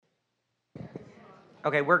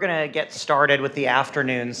Okay, we're going to get started with the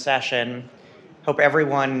afternoon session. Hope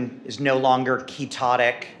everyone is no longer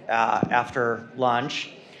ketotic after lunch.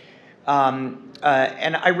 And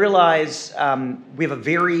I realize we have a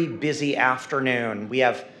very busy afternoon. We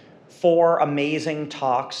have 4 amazing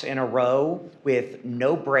talks in a row with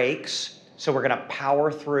no breaks, so we're going to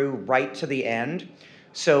power through right to the end.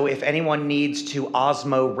 So if anyone needs to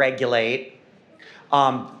osmoregulate,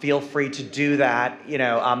 feel free to do that,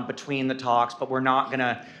 between the talks, but we're not going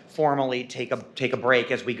to formally take a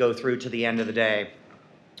break as we go through to the end of the day.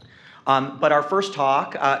 But our first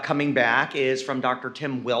talk coming back is from Dr.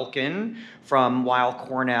 Tim Wilkin from Weill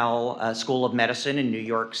Cornell School of Medicine in New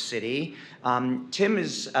York City. Tim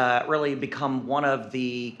has really become one of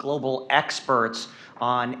the global experts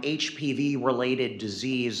on HPV-related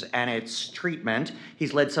disease and its treatment.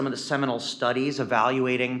 He's led some of the seminal studies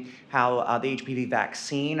evaluating how the HPV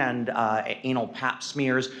vaccine and anal pap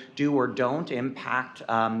smears do or don't impact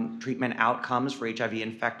treatment outcomes for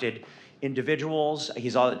HIV-infected individuals.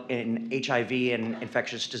 He's an HIV and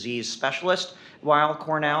infectious disease specialist at Weill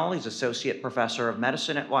Cornell. He's associate professor of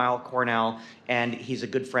medicine at Weill Cornell, and he's a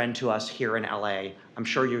good friend to us here in LA. I'm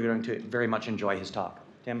sure you're going to very much enjoy his talk.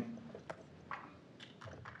 Tim?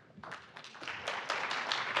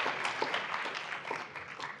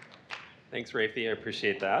 Thanks, Rafi. I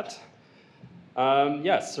appreciate that.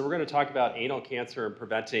 Yes, so we're going to talk about anal cancer and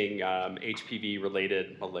preventing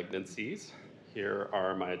HPV-related malignancies. Here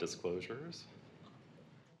are my disclosures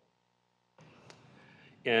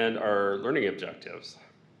and our learning objectives.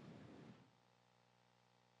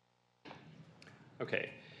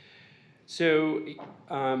 Okay, so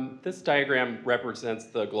this diagram represents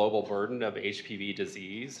the global burden of HPV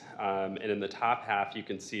disease, and in the top half you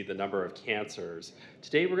can see the number of cancers.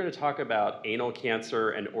 Today we're going to talk about anal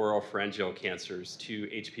cancer and oropharyngeal cancers, 2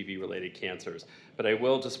 HPV-related cancers. But I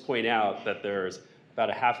will just point out that there's about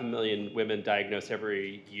 500,000 women diagnosed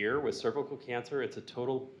every year with cervical cancer. It's a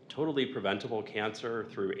totally preventable cancer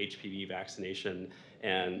through HPV vaccination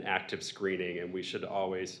and active screening, and we should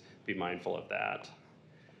always be mindful of that.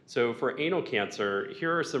 So for anal cancer,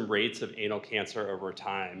 here are some rates of anal cancer over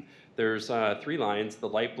time. There's 3 lines. The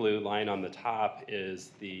light blue line on the top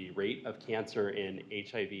is the rate of cancer in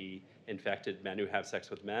HIV-infected men who have sex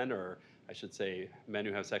with men, or I should say men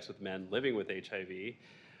who have sex with men living with HIV.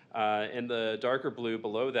 And the darker blue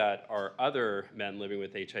below that are other men living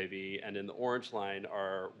with HIV, and in the orange line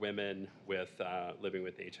are women living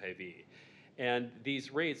with HIV. And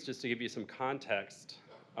these rates, just to give you some context,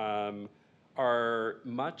 are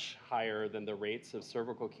much higher than the rates of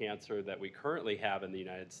cervical cancer that we currently have in the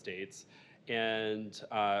United States, and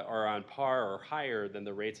are on par or higher than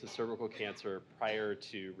the rates of cervical cancer prior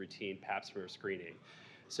to routine pap smear screening.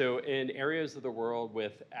 So in areas of the world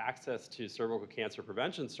with access to cervical cancer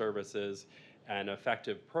prevention services and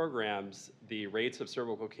effective programs, the rates of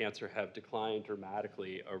cervical cancer have declined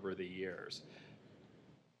dramatically over the years.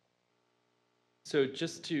 So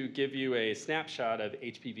just to give you a snapshot of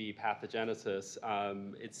HPV pathogenesis,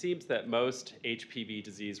 it seems that most HPV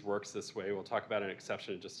disease works this way. We'll talk about an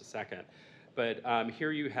exception in just a second. But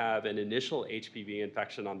here you have an initial HPV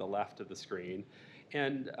infection on the left of the screen.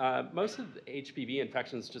 And most of the HPV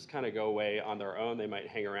infections just kind of go away on their own. They might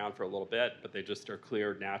hang around for a little bit, but they just are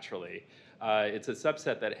cleared naturally. It's a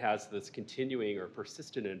subset that has this continuing or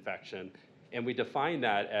persistent infection, and we define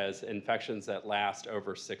that as infections that last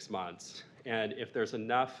over 6 months. And if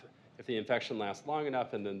the infection lasts long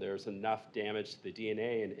enough and then there's enough damage to the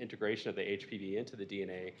DNA and integration of the HPV into the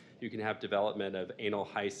DNA, you can have development of anal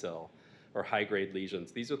HICIL, or high-grade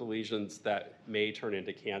lesions. These are the lesions that may turn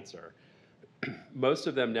into cancer. Most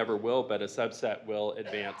of them never will, but a subset will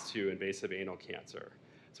advance to invasive anal cancer.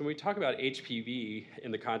 So when we talk about HPV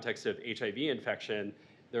in the context of HIV infection,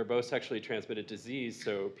 they're both sexually transmitted disease,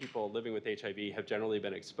 so people living with HIV have generally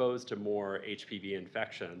been exposed to more HPV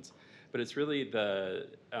infections. But it's really the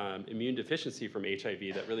immune deficiency from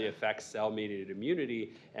HIV that really affects cell-mediated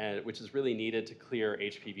immunity, which is really needed to clear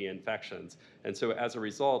HPV infections. And so as a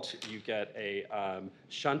result, you get a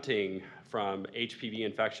shunting from HPV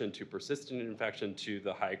infection to persistent infection to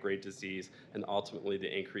the high-grade disease, and ultimately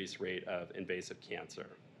the increased rate of invasive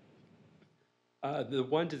cancer. The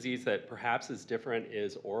one disease that perhaps is different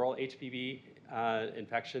is oral HPV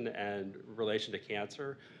infection and relation to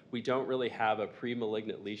cancer. We don't really have a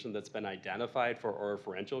pre-malignant lesion that's been identified for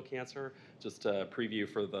oropharyngeal cancer, just a preview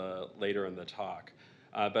for the later in the talk.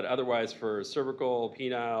 But otherwise, for cervical,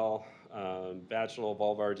 penile, vaginal,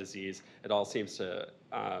 vulvar disease, it all seems to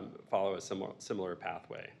follow a similar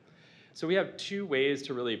pathway. So we have two ways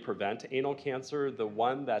to really prevent anal cancer. The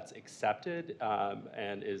one that's accepted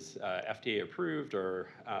and is FDA approved or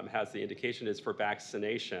has the indication is for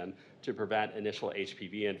vaccination to prevent initial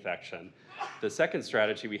HPV infection. The second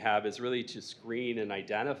strategy we have is really to screen and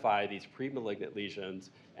identify these premalignant lesions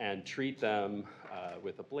and treat them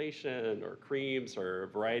with ablation or creams or a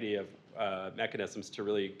variety of mechanisms to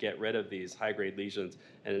really get rid of these high-grade lesions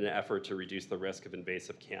in an effort to reduce the risk of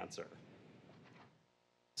invasive cancer.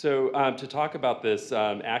 So to talk about this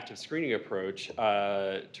active screening approach,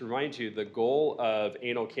 to remind you, the goal of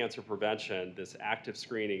anal cancer prevention, this active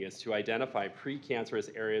screening, is to identify precancerous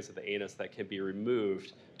areas of the anus that can be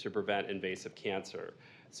removed to prevent invasive cancer.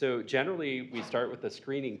 So generally, we start with a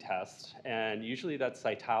screening test, and usually that's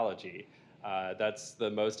cytology. That's the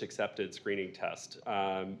most accepted screening test.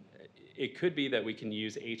 It could be that we can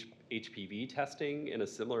use HPV testing in a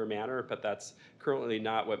similar manner, but that's currently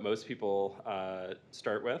not what most people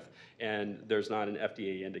start with, and there's not an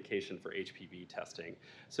FDA indication for HPV testing.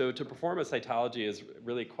 So to perform a cytology is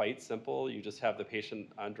really quite simple. You just have the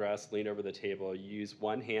patient undress, lean over the table. You use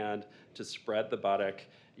one hand to spread the buttock.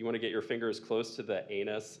 You want to get your fingers close to the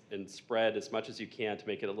anus and spread as much as you can to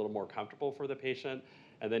make it a little more comfortable for the patient.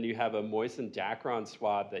 And then you have a moistened Dacron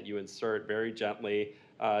swab that you insert very gently,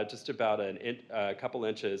 just about a couple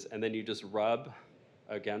inches, and then you just rub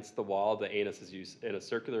against the wall of the anus as you, in a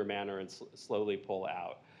circular manner and slowly pull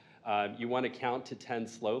out. You want to count to 10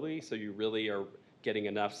 slowly, so you really are getting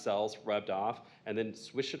enough cells rubbed off, and then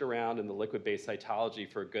swish it around in the liquid-based cytology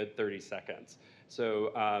for a good 30 seconds.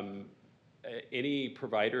 So any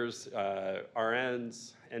providers,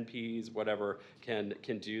 RNs, NPs, whatever, can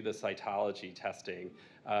do the cytology testing.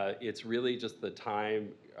 It's really just the time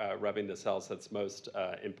rubbing the cells that's most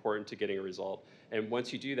important to getting a result. And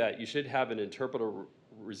once you do that, you should have an interpretable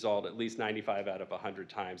result at least 95 out of 100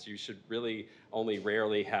 times. You should really only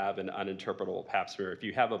rarely have an uninterpretable pap smear. If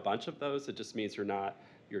you have a bunch of those, it just means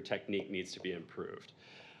your technique needs to be improved.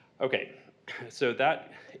 Okay, so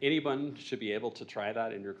that anyone should be able to try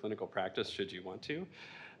that in your clinical practice should you want to.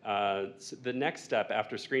 So the next step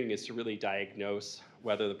after screening is to really diagnose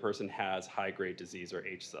whether the person has high-grade disease or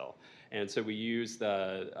HSIL. And so we use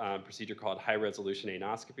the procedure called high-resolution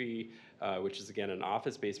anoscopy, which is, again, an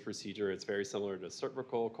office-based procedure. It's very similar to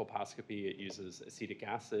cervical colposcopy. It uses acetic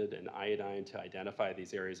acid and iodine to identify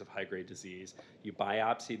these areas of high-grade disease. You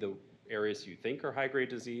biopsy the areas you think are high-grade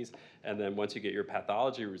disease, and then once you get your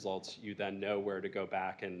pathology results, you then know where to go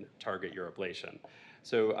back and target your ablation.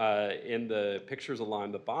 So in the pictures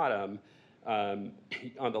along the bottom, on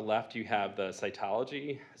the left you have the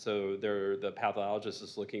cytology. So the pathologist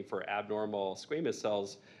is looking for abnormal squamous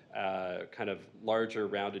cells, kind of larger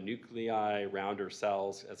rounded nuclei, rounder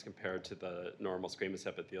cells as compared to the normal squamous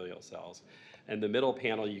epithelial cells. In the middle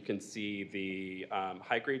panel you can see the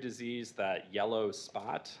high-grade disease, that yellow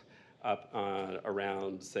spot up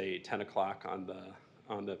around, say, 10 o'clock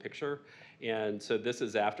on the picture. And so this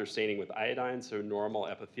is after staining with iodine, so normal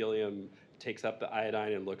epithelium takes up the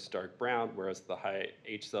iodine and looks dark brown, whereas the high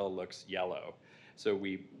H cell looks yellow. So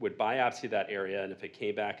we would biopsy that area, and if it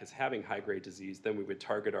came back as having high-grade disease, then we would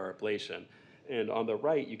target our ablation. And on the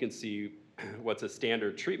right, you can see what's a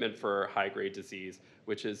standard treatment for high-grade disease,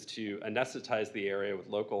 which is to anesthetize the area with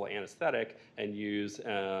local anesthetic and use,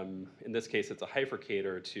 in this case, it's a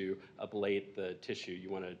hyfurcator to ablate the tissue. You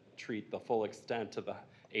want to treat the full extent of the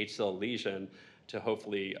H-cell lesion to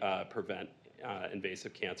hopefully prevent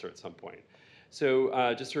invasive cancer at some point.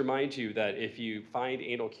 So just to remind you that if you find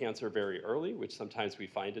anal cancer very early, which sometimes we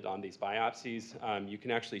find it on these biopsies, you can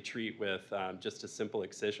actually treat with just a simple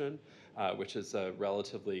excision, which is a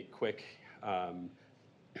relatively quick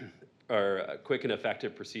or a quick and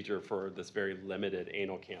effective procedure for this very limited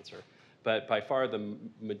anal cancer. But by far the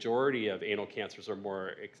majority of anal cancers are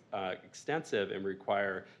more extensive and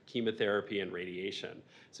require chemotherapy and radiation.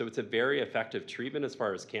 So it's a very effective treatment as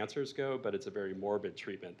far as cancers go, but it's a very morbid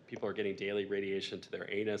treatment. People are getting daily radiation to their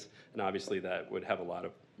anus, and obviously that would have a lot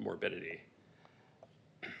of morbidity.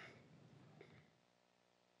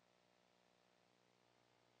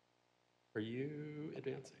 Are you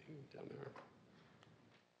advancing down there?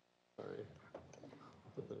 Sorry.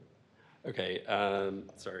 Okay,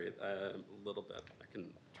 sorry, a little bit. I can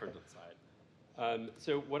turn to the side.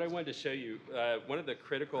 So what I wanted to show you, one of the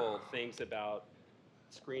critical things about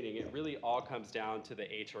screening, it really all comes down to the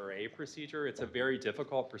HRA procedure. It's a very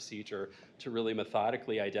difficult procedure to really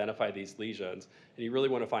methodically identify these lesions. And you really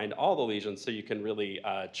want to find all the lesions so you can really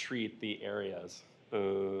treat the areas.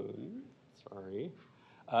 Sorry.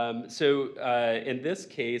 So in this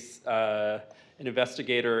case, an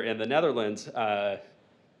investigator in the Netherlands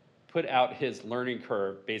put out his learning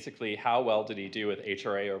curve, basically how well did he do with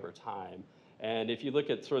HRA over time. And if you look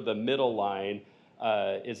at sort of the middle line,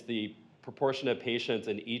 is the proportion of patients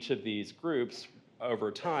in each of these groups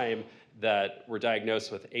over time that were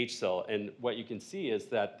diagnosed with HSIL. And what you can see is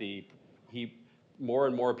that more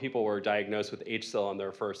and more people were diagnosed with HSIL on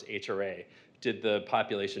their first HRA. Did the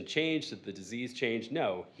population change? Did the disease change?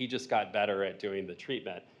 No, he just got better at doing the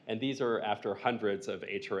treatment. And these are after hundreds of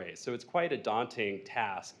HRAs. So it's quite a daunting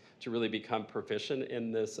task to really become proficient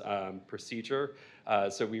in this procedure.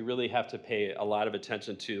 So we really have to pay a lot of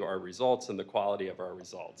attention to our results and the quality of our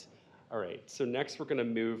results. All right, so next we're gonna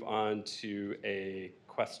move on to a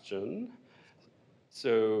question.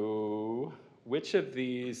 So which of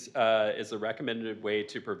these is the recommended way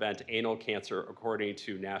to prevent anal cancer according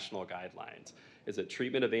to national guidelines? Is it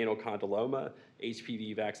treatment of anal condyloma,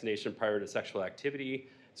 HPV vaccination prior to sexual activity,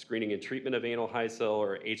 screening and treatment of anal HSIL,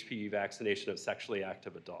 or HPV vaccination of sexually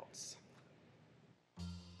active adults?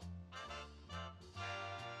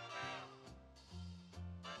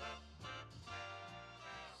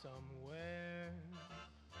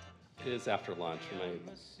 It is after lunch.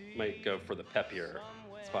 We might go for the peppier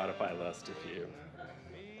Spotify list if you.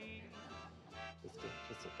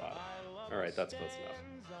 Just a thought. All right, that's close enough.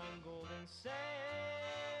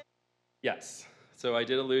 Yes. So I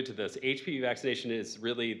did allude to this. HPV vaccination is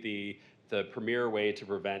really the premier way to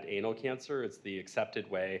prevent anal cancer. It's the accepted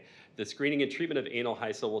way. The screening and treatment of anal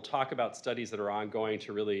HSIL, we'll talk about studies that are ongoing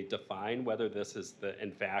to really define whether this is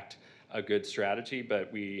in fact a good strategy,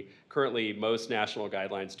 but currently most national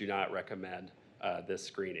guidelines do not recommend this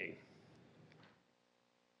screening.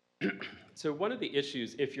 So one of the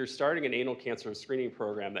issues, if you're starting an anal cancer screening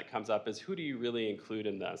program that comes up, is who do you really include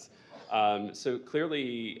in this? So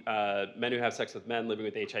clearly, men who have sex with men living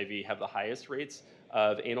with HIV have the highest rates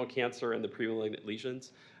of anal cancer and the pre-malignant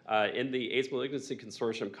lesions. In the AIDS Malignancy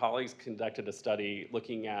Consortium, colleagues conducted a study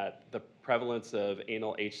looking at the prevalence of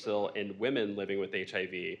anal HSIL in women living with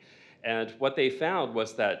HIV. And what they found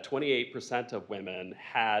was that 28% of women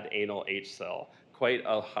had anal HSIL, quite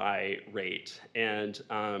a high rate. And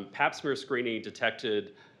Pap smear screening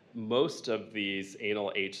detected most of these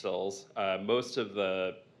anal HSILs. Most of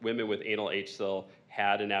the women with anal HSIL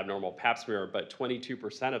had an abnormal Pap smear, but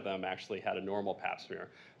 22% of them actually had a normal Pap smear.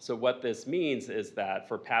 So what this means is that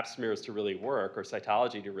for Pap smears to really work, or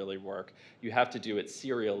cytology to really work, you have to do it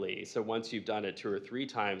serially. So once you've done it 2 or 3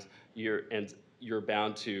 times, you're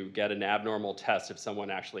bound to get an abnormal test if someone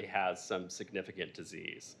actually has some significant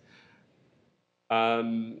disease.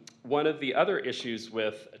 One of the other issues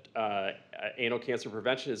with anal cancer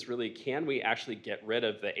prevention is really, can we actually get rid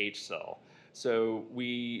of the HSIL? So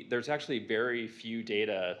there's actually very few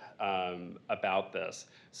data about this.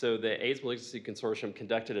 So the AIDS Malignancy Consortium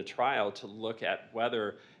conducted a trial to look at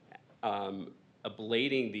whether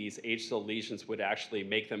ablating these HSIL lesions would actually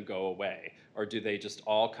make them go away, or do they just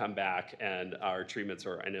all come back and our treatments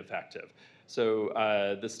are ineffective? So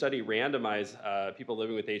the study randomized people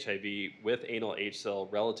living with HIV with anal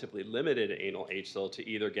HSIL, relatively limited anal HSIL, to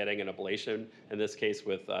either getting an ablation, in this case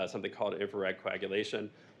with something called infrared coagulation,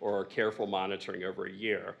 or careful monitoring over a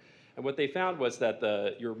year. And what they found was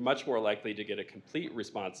that you're much more likely to get a complete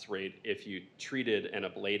response rate if you treated and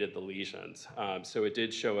ablated the lesions. So it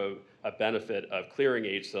did show a benefit of clearing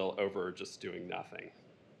HSIL over just doing nothing.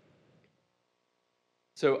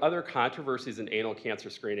 So other controversies in anal cancer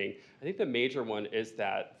screening, I think the major one is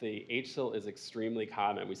that the HSIL is extremely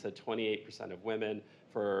common. We said 28% of women.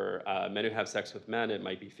 For men who have sex with men, it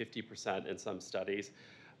might be 50% in some studies.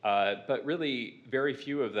 But really, very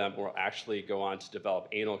few of them will actually go on to develop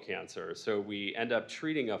anal cancer. So we end up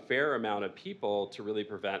treating a fair amount of people to really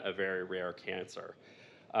prevent a very rare cancer.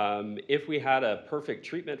 If we had a perfect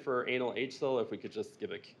treatment for anal HSIL, if we could just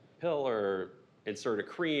give a pill or insert a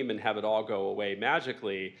cream and have it all go away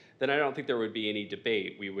magically, then I don't think there would be any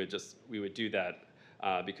debate. We would do that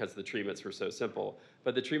because the treatments were so simple.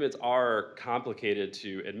 But the treatments are complicated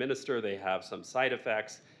to administer. They have some side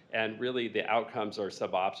effects, and really the outcomes are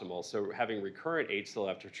suboptimal. So having recurrent HSIL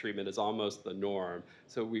after treatment is almost the norm.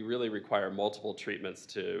 So we really require multiple treatments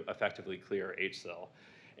to effectively clear HSIL.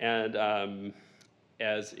 And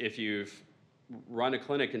as if you've run a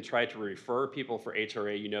clinic and tried to refer people for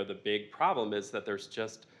HRA, you know the big problem is that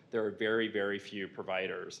there are very, very few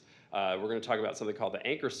providers. We're going to talk about something called the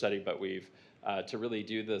Anchor study, but to really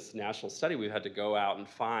do this national study, we've had to go out and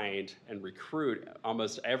find and recruit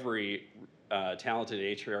almost every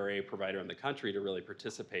talented HRA provider in the country to really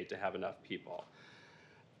participate, to have enough people.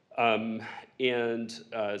 So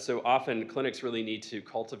often clinics really need to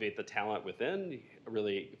cultivate the talent within,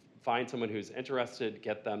 really find someone who's interested,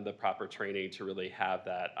 get them the proper training to really have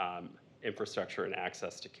that infrastructure and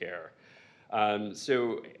access to care.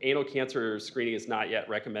 So anal cancer screening is not yet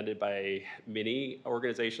recommended by many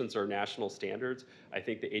organizations or national standards. I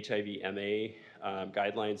think the HIV-MA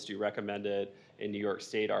guidelines do recommend it. In New York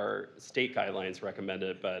State, our state guidelines recommend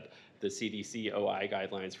it, but the CDC OI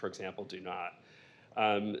guidelines, for example, do not.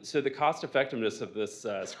 So the cost effectiveness of this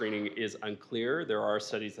screening is unclear. There are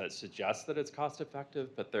studies that suggest that it's cost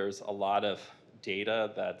effective, but there's a lot of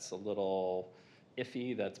data that's a little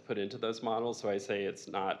iffy that's put into those models, so I say it's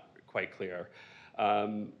not quite clear.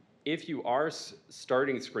 If you are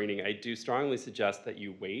starting screening, I do strongly suggest that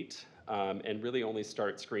you wait and really only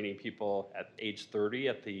start screening people at age 30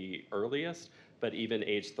 at the earliest, but even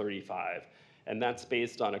age 35. And that's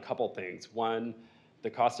based on a couple things. One, the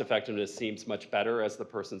cost effectiveness seems much better as the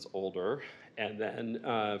person's older. And then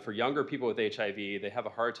for younger people with HIV, they have a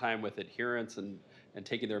hard time with adherence and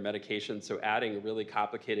taking their medication. So adding really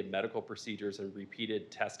complicated medical procedures and repeated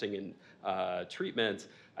testing and treatments,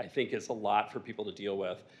 I think is a lot for people to deal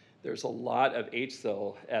with. There's a lot of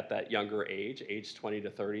HSIL at that younger age 20 to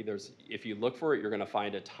 30. If you look for it, you're gonna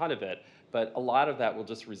find a ton of it, but a lot of that will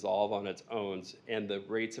just resolve on its own. And the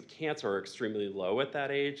rates of cancer are extremely low at that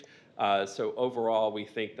age. So overall, we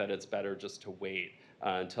think that it's better just to wait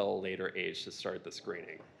until a later age to start the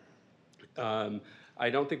screening. I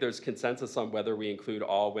don't think there's consensus on whether we include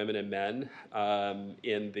all women and men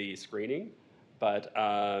in the screening, but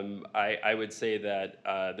I would say that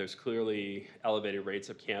there's clearly elevated rates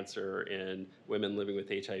of cancer in women living with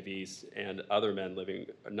HIV and other men living,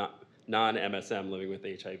 non-MSM living with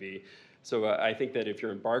HIV. So I think that if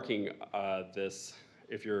you're embarking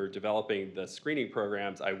if you're developing the screening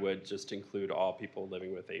programs, I would just include all people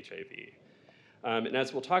living with HIV. And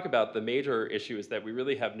as we'll talk about, the major issue is that we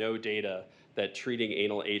really have no data that treating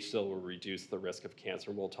anal HSIL will reduce the risk of cancer.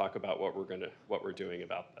 And we'll talk about what we're doing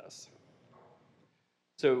about this.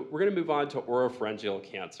 So we're going to move on to oropharyngeal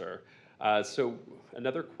cancer. So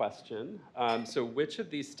another question. So which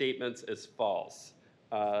of these statements is false?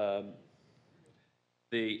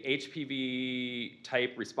 The HPV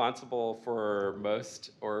type responsible for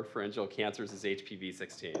most oropharyngeal cancers is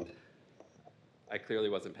HPV-16. I clearly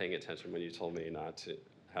wasn't paying attention when you told me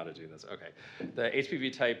how to do this. Okay. The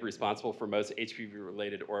HPV type responsible for most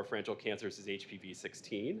HPV-related oropharyngeal cancers is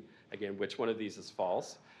HPV-16. Again, which one of these is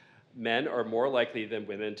false? Men are more likely than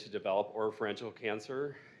women to develop oropharyngeal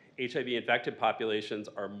cancer. HIV-infected populations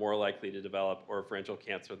are more likely to develop oropharyngeal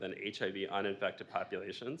cancer than HIV-uninfected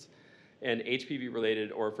populations. And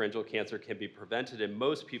HPV-related oropharyngeal cancer can be prevented in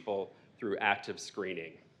most people through active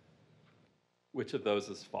screening. Which of those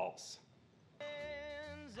is false?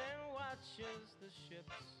 And watches the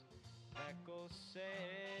ships that go sailing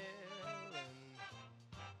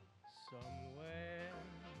somewhere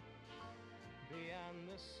beyond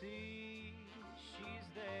the sea. She's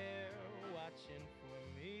there watching for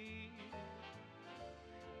me.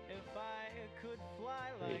 If I could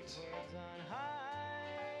fly like birds on high.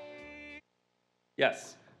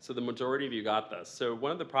 Yes, so the majority of you got this. So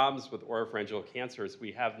one of the problems with oropharyngeal cancer is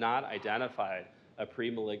we have not identified a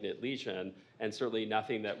pre-malignant lesion, and certainly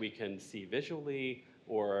nothing that we can see visually,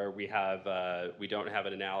 or we don't have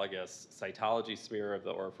an analogous cytology smear of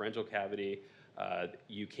the oropharyngeal cavity.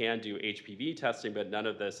 You can do HPV testing, but none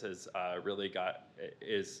of this is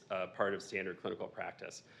part of standard clinical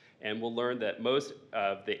practice. And we'll learn that most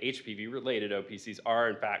of the HPV-related OPCs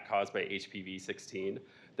are in fact caused by HPV-16.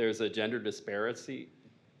 There's a gender difference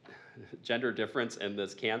in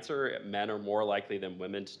this cancer. Men are more likely than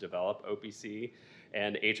women to develop OPC,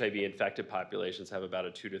 and HIV-infected populations have about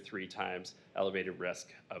a 2 to 3 times elevated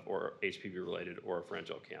risk of HPV-related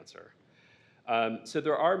oropharyngeal cancer. So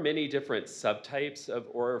there are many different subtypes of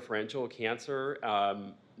oropharyngeal cancer.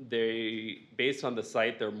 Based on the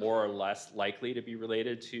site, they're more or less likely to be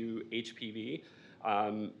related to HPV.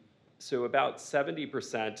 So about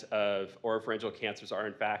 70% of oropharyngeal cancers are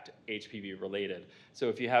in fact HPV related. So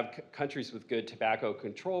if you have countries with good tobacco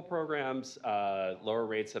control programs, lower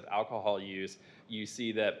rates of alcohol use, you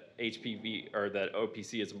see that HPV or that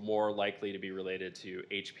OPC is more likely to be related to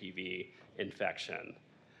HPV infection.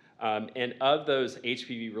 And of those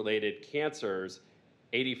HPV related cancers,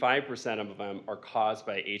 85% of them are caused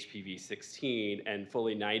by HPV-16, and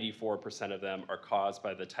fully 94% of them are caused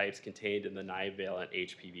by the types contained in the 9-valent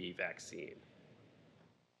HPV vaccine.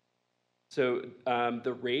 So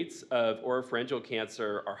the rates of oropharyngeal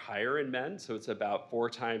cancer are higher in men, so it's about 4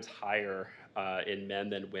 times higher in men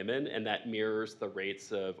than women, and that mirrors the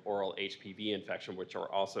rates of oral HPV infection, which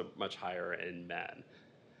are also much higher in men.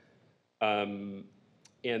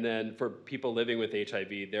 And then for people living with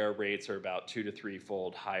HIV, their rates are about 2 to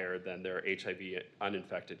 3-fold higher than their HIV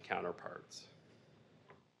uninfected counterparts.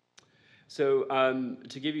 So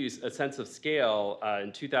to give you a sense of scale,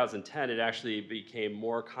 in 2010, it actually became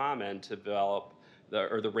more common to develop,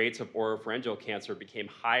 the rates of oropharyngeal cancer became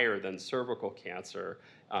higher than cervical cancer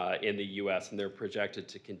in the US, and they're projected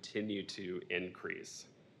to continue to increase.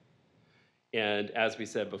 And as we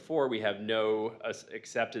said before, we have no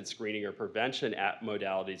accepted screening or prevention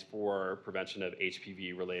modalities for prevention of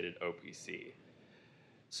HPV-related OPC.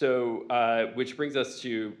 So, which brings us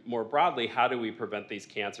to more broadly, how do we prevent these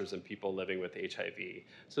cancers in people living with HIV?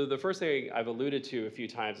 So the first thing I've alluded to a few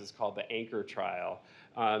times is called the ANCHOR trial.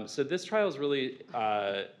 So this trial is really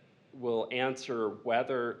will answer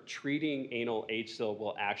whether treating anal HSIL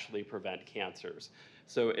will actually prevent cancers.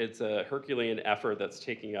 So it's a Herculean effort that's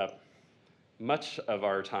taking up much of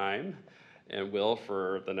our time and will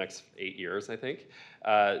for the next 8 years, I think.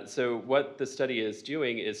 So what the study is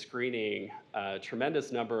doing is screening a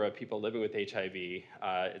tremendous number of people living with HIV.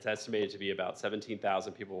 It's estimated to be about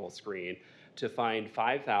 17,000 people will screen to find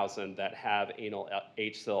 5,000 that have anal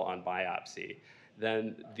HSIL on biopsy.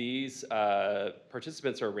 Then these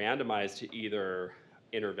participants are randomized to either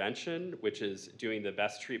intervention, which is doing the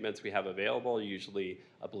best treatments we have available, usually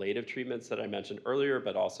ablative treatments that I mentioned earlier,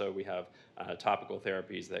 but also we have topical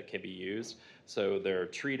therapies that can be used. So they're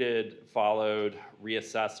treated, followed,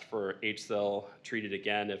 reassessed for HSIL, treated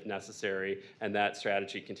again if necessary, and that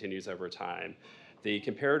strategy continues over time. The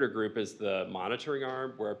comparator group is the monitoring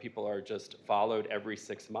arm, where people are just followed every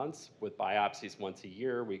 6 months with biopsies once a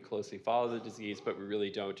year. We closely follow the disease, but we really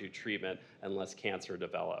don't do treatment unless cancer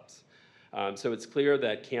develops. So it's clear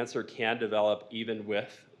that cancer can develop even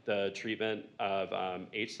with the treatment of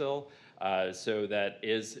HSIL. So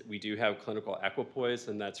we do have clinical equipoise,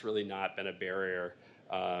 and that's really not been a barrier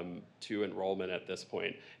to enrollment at this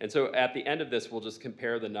point. And so at the end of this, we'll just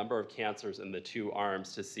compare the number of cancers in the two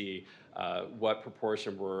arms to see what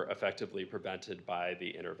proportion were effectively prevented by the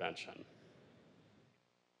intervention.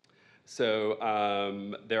 So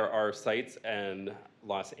there are sites in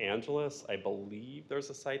Los Angeles. I believe there's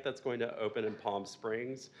a site that's going to open in Palm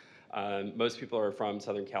Springs. Most people are from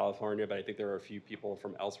Southern California, but I think there are a few people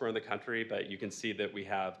from elsewhere in the country. But you can see that we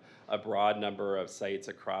have a broad number of sites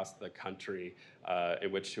across the country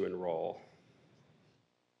in which to enroll.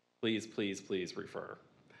 Please, please, please refer.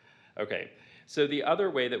 Okay. So the other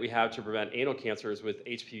way that we have to prevent anal cancer is with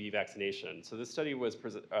HPV vaccination. So this study was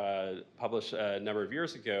published a number of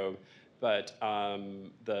years ago, but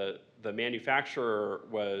the manufacturer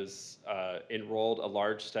was enrolled a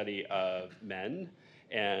large study of men,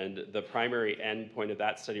 and the primary endpoint of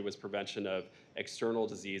that study was prevention of external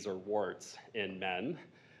disease or warts in men.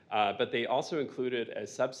 But they also included a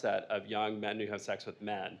subset of young men who have sex with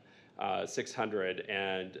men, 600,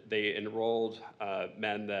 and they enrolled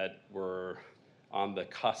men that were on the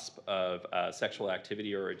cusp of sexual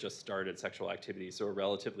activity or had just started sexual activity, so a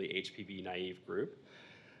relatively HPV naive group.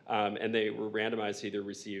 And they were randomized to either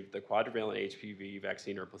receive the quadrivalent HPV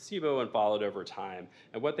vaccine or placebo and followed over time.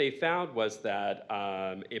 And what they found was that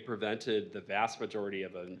it prevented the vast majority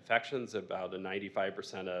of infections, about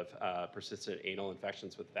 95% of persistent anal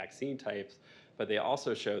infections with vaccine types, but they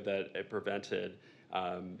also showed that it prevented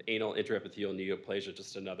anal intraepithelial neoplasia,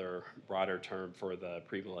 just another broader term for the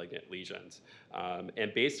premalignant lesions.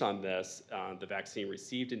 And based on this, the vaccine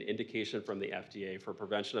received an indication from the FDA for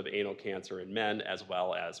prevention of anal cancer in men as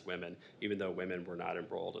well as women, even though women were not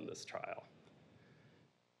enrolled in this trial.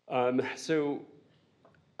 So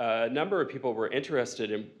a number of people were interested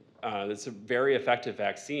in it's a very effective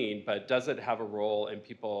vaccine, but does it have a role in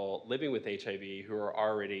people living with HIV who are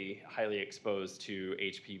already highly exposed to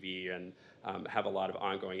HPV and have a lot of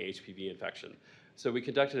ongoing HPV infection? So we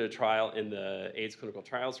conducted a trial in the AIDS Clinical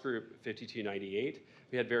Trials Group, 5298.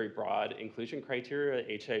 We had very broad inclusion criteria,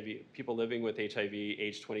 people living with HIV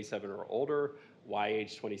age 27 or older. Why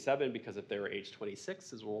age 27? Because if they were age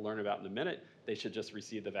 26, as we'll learn about in a minute, they should just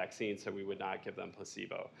receive the vaccine, so we would not give them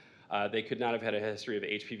placebo. They could not have had a history of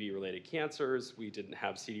HPV-related cancers. We didn't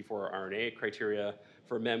have CD4 RNA criteria.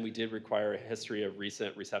 For men, we did require a history of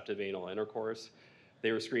recent receptive anal intercourse.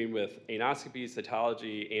 They were screened with anoscopy,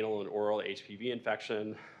 cytology, anal and oral HPV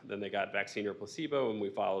infection. Then they got vaccine or placebo, and we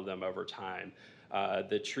followed them over time.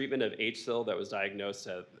 The treatment of HSIL that was diagnosed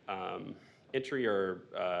at entry or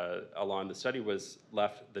along the study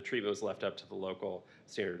the treatment was left up to the local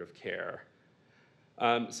standard of care.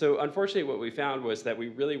 So unfortunately, what we found was that we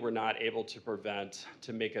really were not able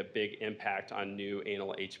to make a big impact on new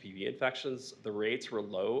anal HPV infections. The rates were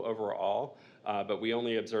low overall, but we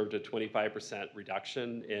only observed a 25%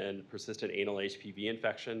 reduction in persistent anal HPV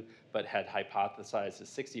infection, but had hypothesized a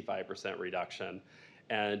 65% reduction,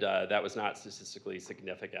 and that was not statistically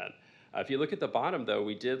significant. If you look at the bottom, though,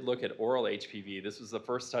 we did look at oral HPV. This was the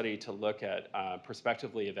first study to look at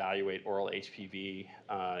prospectively evaluate oral HPV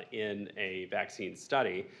in a vaccine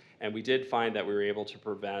study, and we did find that we were able to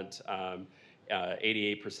prevent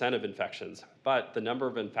 88% of infections, but the number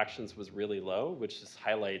of infections was really low, which just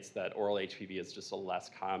highlights that oral HPV is just a less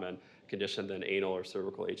common condition than anal or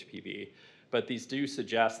cervical HPV. But these do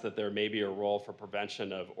suggest that there may be a role for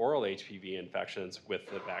prevention of oral HPV infections with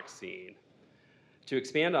the vaccine. To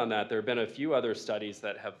expand on that, there have been a few other studies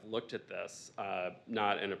that have looked at this,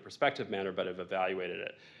 not in a prospective manner, but have evaluated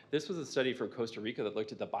it. This was a study from Costa Rica that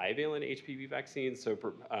looked at the bivalent HPV vaccines, so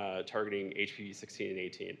targeting HPV 16 and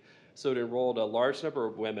 18. So it enrolled a large number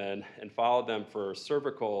of women and followed them for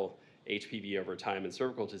cervical HPV over time and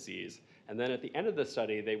cervical disease. And then at the end of the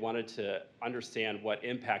study, they wanted to understand what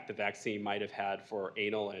impact the vaccine might have had for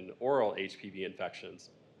anal and oral HPV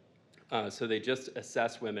infections. So they just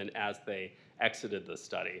assessed women as they exited the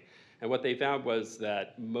study. And what they found was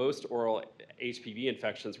that most oral HPV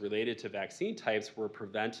infections related to vaccine types were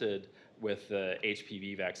prevented with the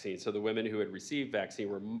HPV vaccine. So the women who had received vaccine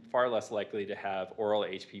were far less likely to have oral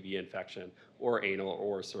HPV infection or anal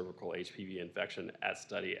or cervical HPV infection at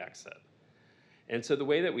study exit. And so the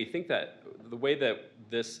way that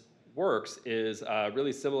this works is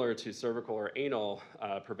really similar to cervical or anal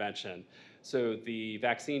prevention. So the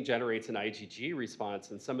vaccine generates an IgG response,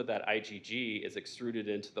 and some of that IgG is extruded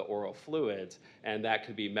into the oral fluids, and that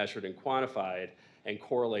could be measured and quantified and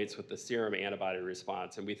correlates with the serum antibody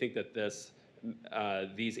response. And we think that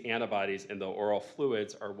these antibodies in the oral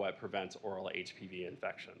fluids are what prevents oral HPV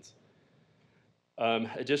infections.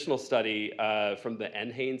 Additional study from the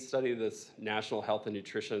NHANES study, this National Health and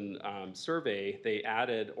Nutrition Survey, they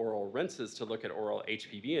added oral rinses to look at oral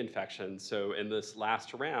HPV infections. So in this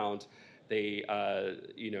last round, they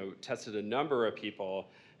tested a number of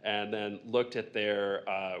people and then looked at their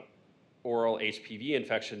oral HPV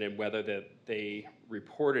infection and whether they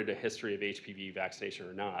reported a history of HPV vaccination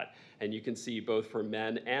or not. And you can see both for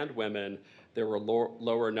men and women, there were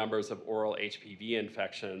lower numbers of oral HPV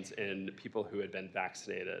infections in people who had been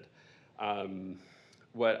vaccinated.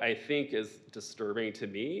 What I think is disturbing to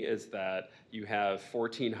me is that you have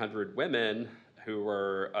 1,400 women who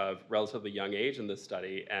were of relatively young age in this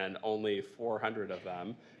study, and only 400 of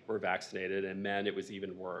them were vaccinated, and men, it was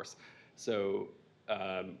even worse. So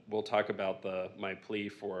we'll talk about my plea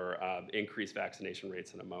for increased vaccination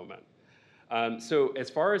rates in a moment. So as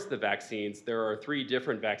far as the vaccines, there are 3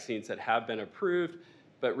 different vaccines that have been approved,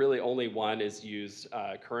 but really only one is used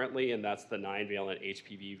currently, and that's the 9-valent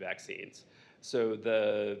HPV vaccines. So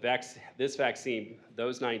this vaccine,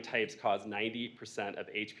 those 9 types cause 90% of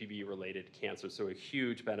HPV-related cancer, so a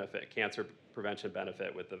huge benefit, cancer prevention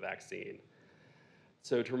benefit with the vaccine.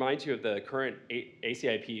 So to remind you of the current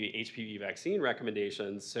ACIP HPV vaccine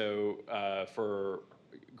recommendations, so for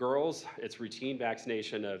girls, it's routine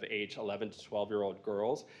vaccination of age 11 to 12-year-old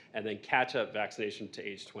girls, and then catch-up vaccination to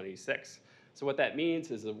age 26. So what that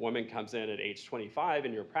means is a woman comes in at age 25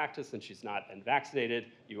 in your practice and she's not been vaccinated,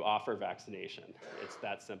 you offer vaccination. It's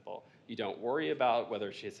that simple. You don't worry about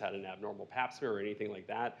whether she's had an abnormal pap smear or anything like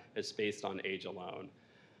that. It's based on age alone.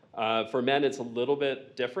 For men, it's a little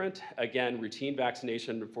bit different. Again, routine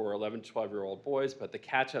vaccination for 11 to 12-year-old boys, but the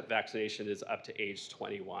catch-up vaccination is up to age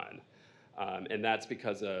 21. And that's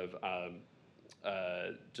because of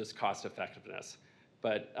just cost effectiveness.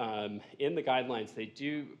 But in the guidelines, they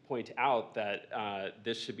do point out that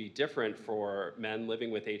this should be different for men living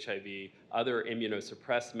with HIV, other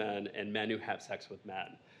immunosuppressed men, and men who have sex with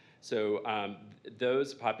men. So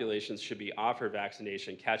those populations should be offered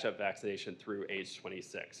vaccination, catch-up vaccination through age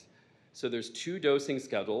 26. So there's 2 dosing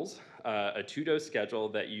schedules, a 2-dose schedule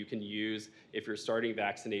that you can use if you're starting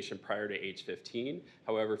vaccination prior to age 15.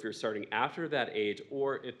 However, if you're starting after that age,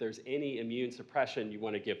 or if there's any immune suppression, you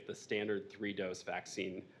want to give the standard 3-dose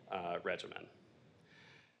vaccine regimen.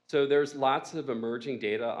 So there's lots of emerging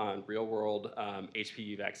data on real-world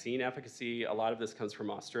HPV vaccine efficacy. A lot of this comes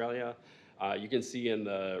from Australia. You can see in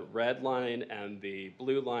the red line and the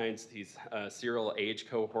blue lines these serial age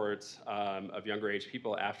cohorts of younger age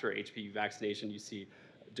people after HPV vaccination. You see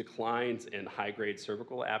declines in high-grade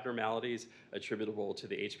cervical abnormalities attributable to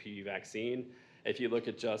the HPV vaccine. If you look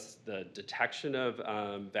at just the detection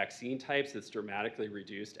of vaccine types, it's dramatically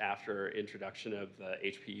reduced after introduction of the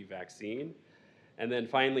HPV vaccine. And then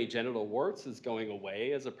finally, genital warts is going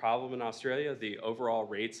away as a problem in Australia. The overall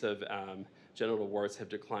rates of genital warts have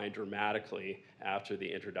declined dramatically after the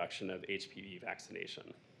introduction of HPV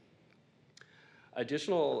vaccination.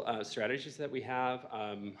 Additional strategies that we have,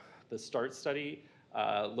 the START study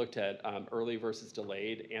looked at early versus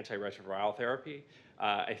delayed antiretroviral therapy.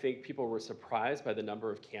 I think people were surprised by the number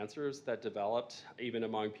of cancers that developed, even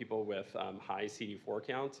among people with high CD4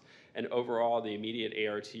 counts. And overall, the immediate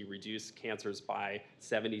ART reduced cancers by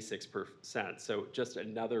 76%. So just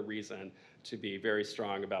another reason to be very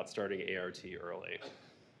strong about starting ART early.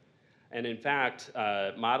 And in fact,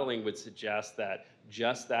 modeling would suggest that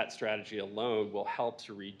just that strategy alone will help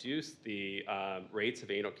to reduce the rates of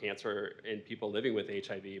anal cancer in people living with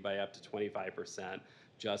HIV by up to 25%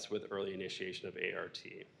 just with early initiation of ART.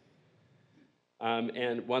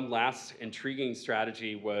 And one last intriguing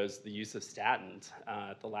strategy was the use of statins.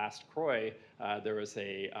 At the last CROI, there was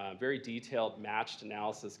a very detailed matched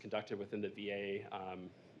analysis conducted within the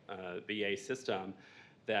VA system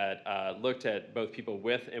that looked at both people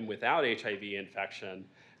with and without HIV infection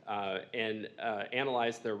and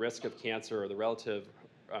analyzed their risk of cancer or the relative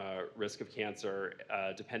risk of cancer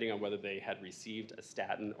depending on whether they had received a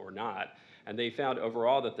statin or not. And they found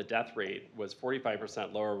overall that the death rate was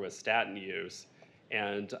 45% lower with statin use,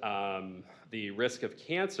 and the risk of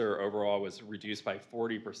cancer overall was reduced by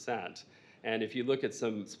 40%. And if you look at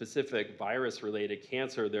some specific virus-related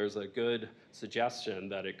cancer, there's a good suggestion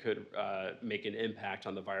that it could make an impact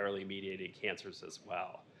on the virally mediated cancers as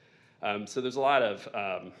well. So there's a lot of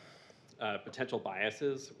potential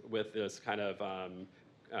biases with this kind of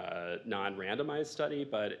non-randomized study,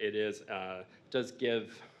 but it does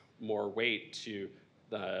give more weight to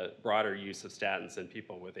the broader use of statins in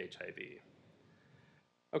people with HIV.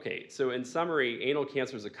 Okay, so in summary, anal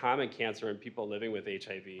cancer is a common cancer in people living with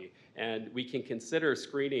HIV, and we can consider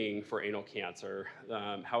screening for anal cancer.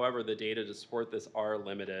 However, the data to support this are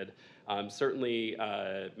limited. Certainly,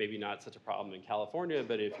 maybe not such a problem in California,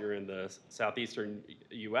 but if you're in the southeastern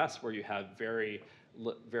US where you have very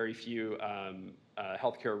few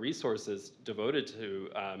healthcare resources devoted to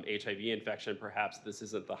HIV infection, perhaps this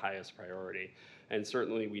isn't the highest priority. And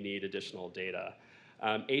certainly we need additional data.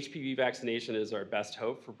 HPV vaccination is our best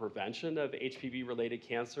hope for prevention of HPV-related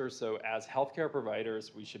cancer. So as healthcare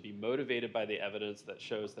providers, we should be motivated by the evidence that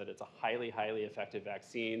shows that it's a highly, highly effective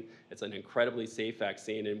vaccine. It's an incredibly safe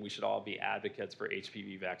vaccine, and we should all be advocates for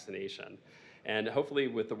HPV vaccination. And hopefully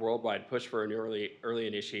with the worldwide push for an early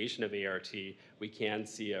initiation of ART, we can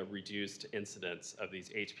see a reduced incidence of these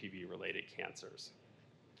HPV-related cancers.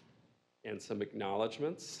 And some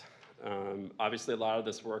acknowledgements. Obviously, a lot of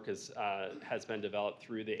this work has been developed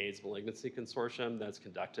through the AIDS Malignancy Consortium that's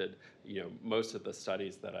conducted, most of the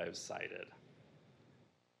studies that I've cited.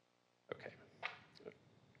 Okay,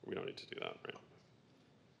 we don't need to do that, right?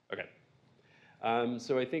 Okay,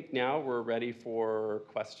 so I think now we're ready for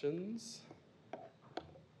questions.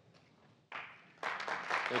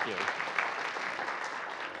 Thank you.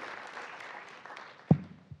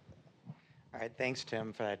 All right, thanks,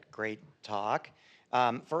 Tim, for that great talk.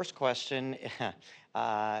 First question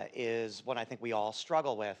is one I think we all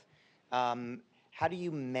struggle with. How do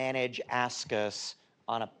you manage ascus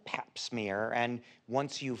on a pap smear? And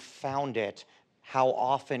once you've found it, how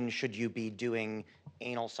often should you be doing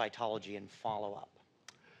anal cytology and follow-up?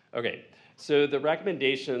 Okay, so the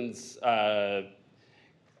recommendations, I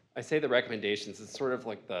say the recommendations, it's sort of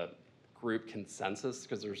like the group consensus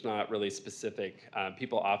because there's not really specific,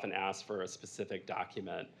 people often ask for a specific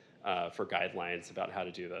document for guidelines about how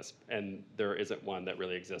to do this, and there isn't one that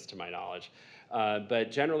really exists to my knowledge.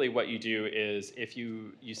 But generally what you do is if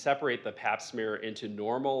you separate the pap smear into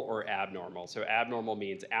normal or abnormal. So abnormal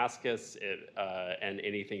means ascus and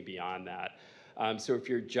anything beyond that. So if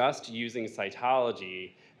you're just using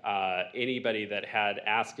cytology, anybody that had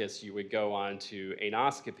ascus, you would go on to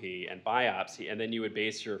anoscopy and biopsy, and then you would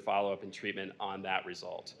base your follow-up and treatment on that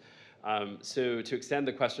result. So to extend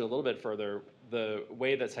the question a little bit further, the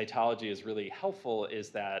way that cytology is really helpful is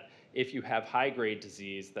that if you have high-grade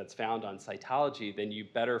disease that's found on cytology, then you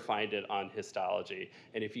better find it on histology.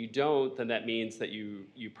 And if you don't, then that means that you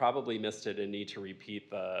probably missed it and need to repeat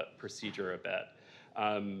the procedure a bit.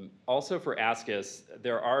 Also for ascus,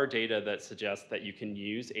 there are data that suggest that you can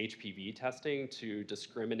use HPV testing to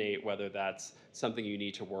discriminate whether that's something you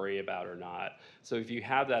need to worry about or not. So if you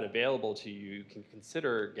have that available to you, you can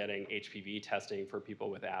consider getting HPV testing for people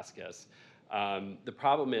with ascus. The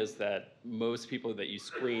problem is that most people that you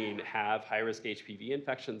screen have high-risk HPV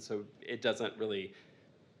infections, so it doesn't really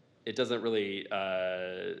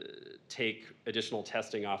take additional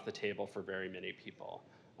testing off the table for very many people.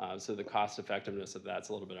 So the cost effectiveness of that's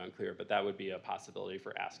a little bit unclear, but that would be a possibility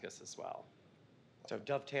for ascus as well. So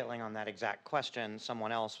dovetailing on that exact question,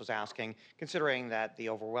 someone else was asking, considering that the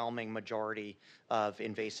overwhelming majority of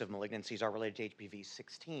invasive malignancies are related to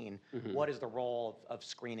HPV-16, what is the role of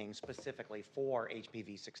screening specifically for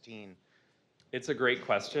HPV-16? It's a great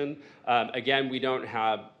question. Again, we don't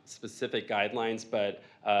have specific guidelines, but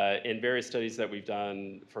in various studies that we've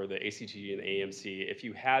done for the ACTG and AMC, if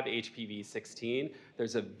you have HPV-16,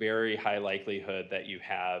 there's a very high likelihood that you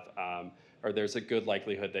have, or there's a good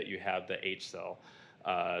likelihood that you have the H cell,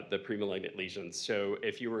 the premalignant lesions. So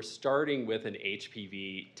if you were starting with an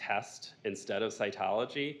HPV test instead of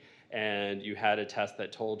cytology, and you had a test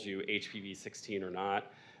that told you HPV-16 or not,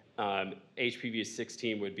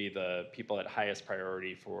 HPV-16 would be the people at highest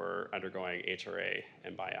priority for undergoing HRA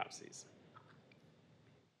and biopsies.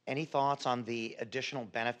 Any thoughts on the additional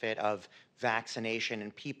benefit of vaccination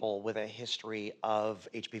in people with a history of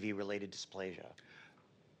HPV-related dysplasia?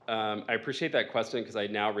 I appreciate that question because I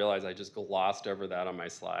now realize I just glossed over that on my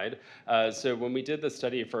slide. So when we did the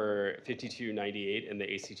study for 5298 in the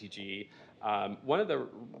ACTG, one of the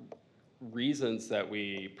reasons that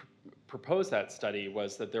we proposed that study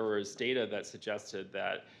was that there was data that suggested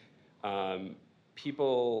that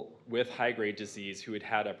people with high-grade disease who had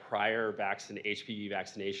had a prior HPV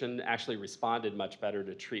vaccination actually responded much better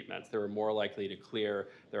to treatments. They were more likely to clear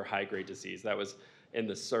their high-grade disease. That was in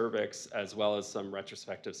the cervix as well as some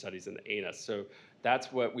retrospective studies in the anus. So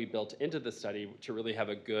that's what we built into the study to really have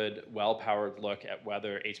a good, well-powered look at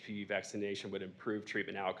whether HPV vaccination would improve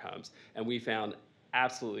treatment outcomes. And we found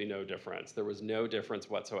absolutely no difference. There was no difference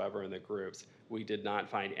whatsoever in the groups. We did not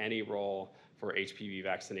find any role for HPV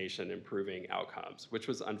vaccination improving outcomes, which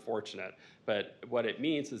was unfortunate. But what it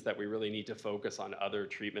means is that we really need to focus on other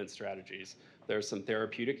treatment strategies. There's some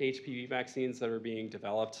therapeutic HPV vaccines that are being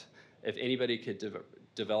developed. If anybody could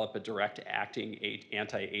develop a direct-acting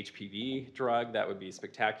anti-HPV drug, that would be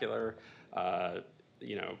spectacular.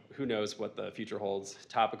 Who knows what the future holds?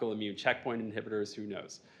 Topical immune checkpoint inhibitors, who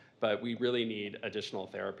knows? But we really need additional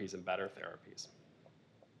therapies and better therapies.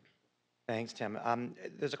 Thanks, Tim.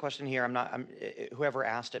 There's a question here. Whoever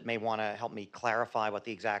asked it may want to help me clarify what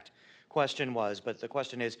the exact question was, but the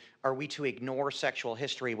question is, are we to ignore sexual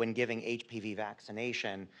history when giving HPV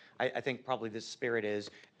vaccination? I think probably the spirit is,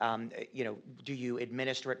 do you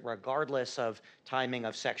administer it regardless of timing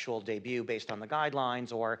of sexual debut based on the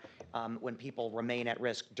guidelines, or when people remain at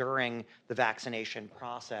risk during the vaccination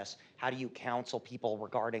process, how do you counsel people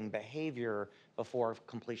regarding behavior before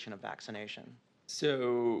completion of vaccination?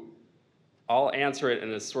 So I'll answer it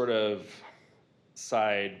in a sort of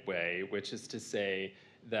side way, which is to say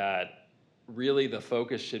that really the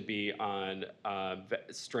focus should be on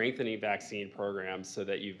strengthening vaccine programs so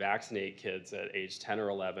that you vaccinate kids at age 10 or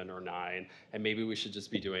 11 or 9, and maybe we should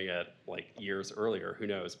just be doing it like years earlier, who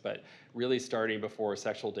knows, but really starting before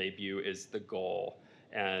sexual debut is the goal.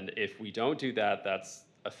 And if we don't do that, that's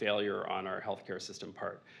a failure on our healthcare system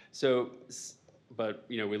part. But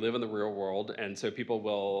we live in the real world, and so people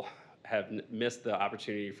will have missed the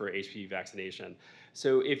opportunity for HPV vaccination.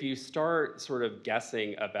 So if you start sort of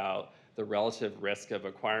guessing about the relative risk of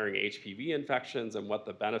acquiring HPV infections and what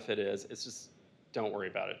the benefit is, it's just, don't worry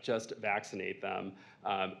about it. Just vaccinate them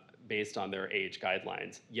based on their age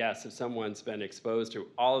guidelines. Yes, if someone's been exposed to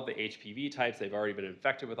all of the HPV types, they've already been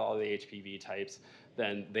infected with all of the HPV types,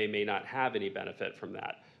 then they may not have any benefit from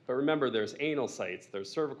that. But remember, there's anal sites,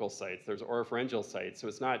 there's cervical sites, there's oropharyngeal sites, so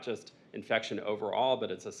it's not just infection overall,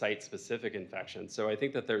 but it's a site-specific infection. So I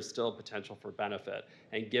think that there's still potential for benefit.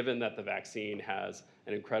 And given that the vaccine has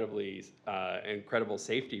an incredible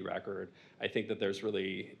safety record, I think that there's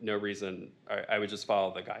really no reason. I would just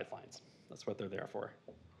follow the guidelines. That's what they're there for.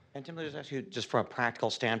 And Tim, let me just ask you, just from a practical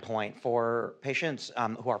standpoint, for patients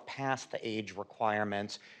who are past the age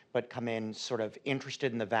requirements but come in sort of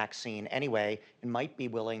interested in the vaccine anyway and might be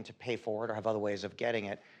willing to pay for it or have other ways of getting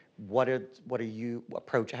it, how are you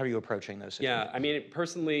approaching those situations? Yeah, I mean,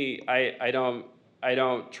 personally, I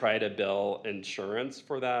don't try to bill insurance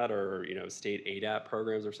for that or state ADAP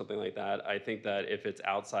programs or something like that. I think that if it's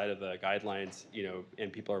outside of the guidelines,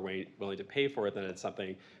 and people are willing to pay for it, then it's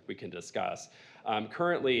something we can discuss.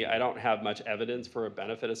 Currently, I don't have much evidence for a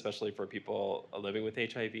benefit, especially for people living with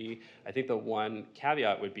HIV. I think the one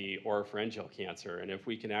caveat would be oropharyngeal cancer, and if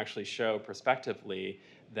we can actually show prospectively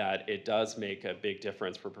that it does make a big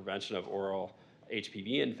difference for prevention of oral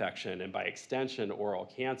HPV infection and by extension oral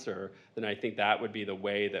cancer, then I think that would be the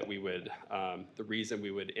way that we would, the reason we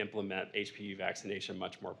would implement HPV vaccination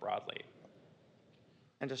much more broadly.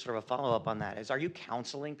 And just sort of a follow-up on that is, are you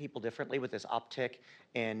counseling people differently with this uptick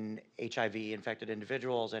in HIV-infected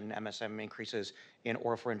individuals and MSM increases in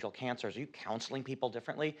oropharyngeal cancers? Are you counseling people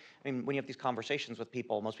differently? I mean, when you have these conversations with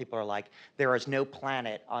people, most people are like, there is no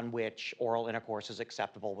planet on which oral intercourse is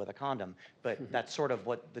acceptable with a condom. But that's sort of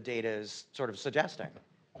what the data is sort of suggesting.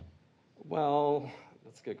 Well,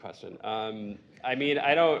 That's a good question. I mean,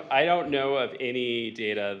 I don't know of any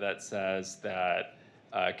data that says that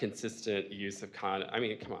consistent use of I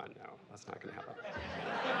mean, come on, no, that's not going to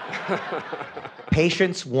happen.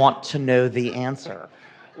 Patients want to know the answer.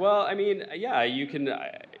 Well, I mean, yeah, you can.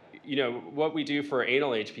 You know, what we do for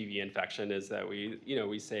anal HPV infection is that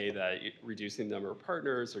we say that reducing the number of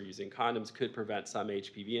partners or using condoms could prevent some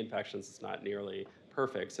HPV infections. It's not nearly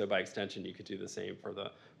perfect, so by extension, you could do the same for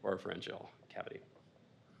the oropharyngeal cavity.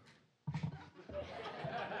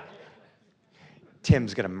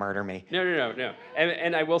 Tim's gonna murder me. No.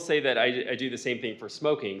 And I will say that I do the same thing for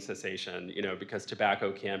smoking cessation, you know, because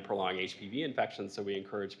tobacco can prolong HPV infections, so we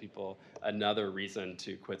encourage people another reason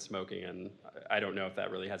to quit smoking, and I don't know if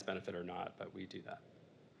that really has benefit or not, but we do that.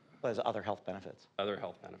 There's other health benefits. Other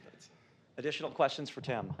health benefits. Additional questions for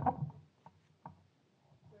Tim?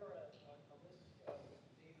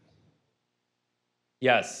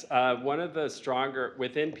 Yes, one of the stronger,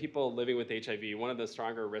 within people living with HIV, one of the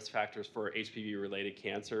stronger risk factors for HPV-related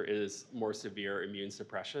cancer is more severe immune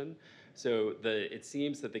suppression. So it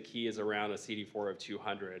seems that the key is around a CD4 of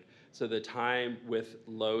 200. So the time with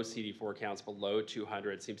low CD4 counts below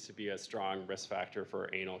 200 seems to be a strong risk factor for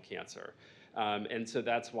anal cancer. And so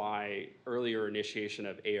that's why earlier initiation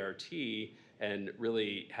of ART and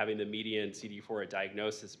really having the median CD4 at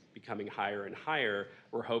diagnosis becoming higher and higher,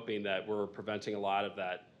 we're hoping that we're preventing a lot of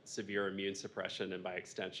that severe immune suppression and by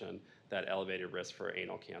extension, that elevated risk for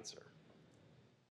anal cancer.